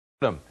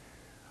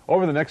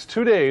Over the next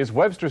 2 days,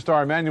 Webster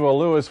star Emmanuel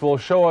Lewis will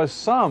show us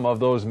some of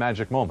those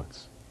magic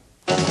moments.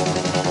 Have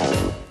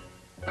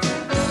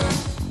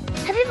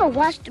you ever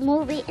watched a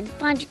movie and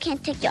find you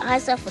can't take your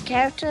eyes off a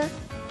character?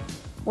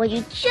 Well,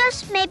 you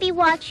just may be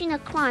watching a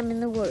crime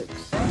in the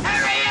works.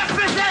 Hurry up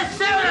with that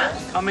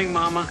soda! Coming,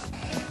 Mama.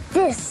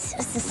 This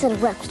is the set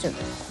of Webster.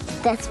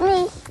 That's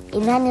me,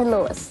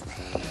 Emmanuel Lewis.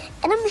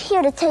 And I'm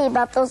here to tell you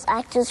about those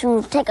actors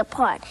who take a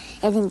part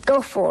and then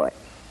go for it.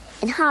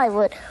 In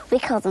Hollywood, we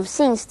call them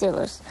scene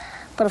stealers.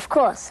 But of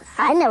course,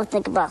 I never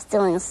think about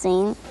stealing a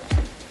scene.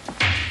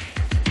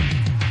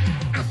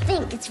 I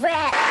think it's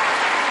rad.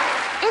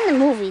 In the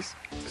movies,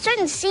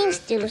 certain scene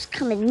stealers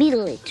come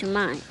immediately to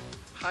mind.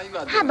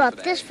 How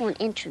about this for an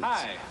entrance?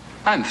 Hi,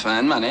 I'm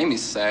fine. My name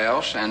is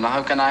Serge, and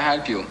how can I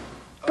help you?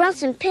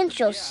 Bronson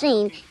Pinchot's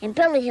scene in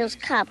Beverly Hills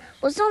Cop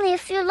was only a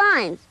few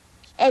lines.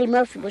 Eddie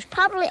Murphy was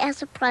probably as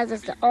surprised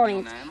as the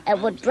audience at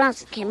what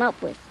Bronson came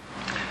up with.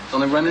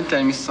 Don't run and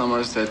tell me,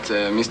 Summers, that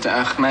Mr.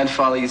 Ahmed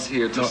Foley is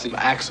here to see...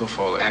 Axel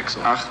Foley.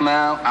 Axel.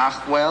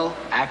 Achwell?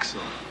 Axel.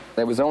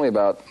 It was only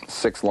about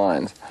 6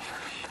 lines.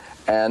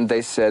 And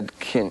they said,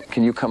 can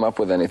you come up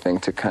with anything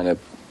to kind of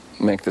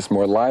make this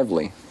more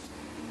lively?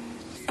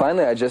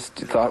 Finally, I just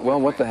thought, well,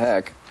 what the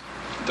heck?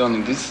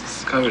 Donnie,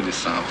 cover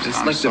this up.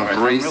 It's like sorry,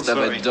 the breast of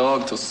sorry. a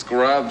dog to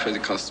scrub for the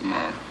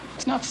customer.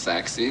 It's not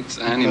sexy, it's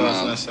animal. No,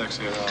 it's not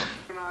sexy at all.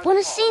 When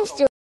a scene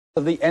stealer...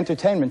 Of the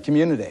entertainment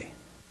community.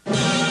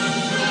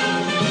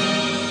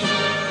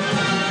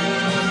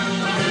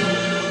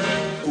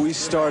 We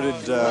started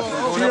a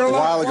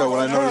while ago when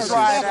I noticed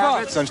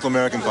these Central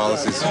American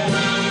policies.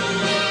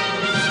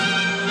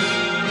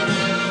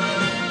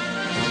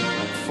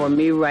 For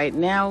me right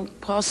now,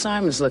 Paul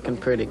Simon's looking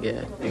pretty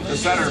good. The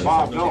Senator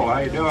Bob Dole, how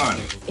you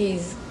doing?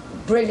 He's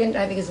brilliant.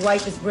 I think his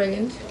wife is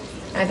brilliant.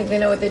 I think they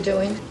know what they're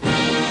doing.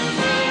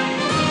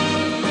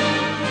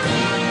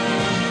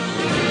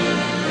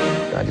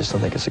 I just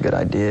don't think it's a good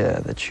idea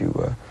that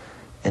you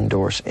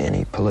endorse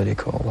any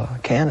political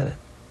candidate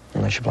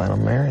unless you plan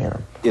on marrying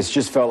them. It's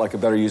just felt like a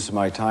better use of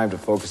my time to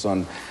focus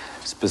on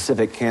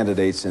specific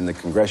candidates in the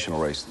congressional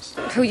races.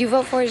 Who you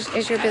vote for is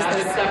your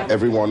business.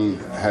 Everyone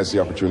has the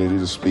opportunity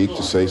to speak,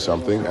 to say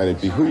something, and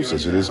it behooves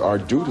us. It is our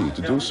duty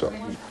to do so.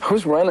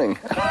 Who's running?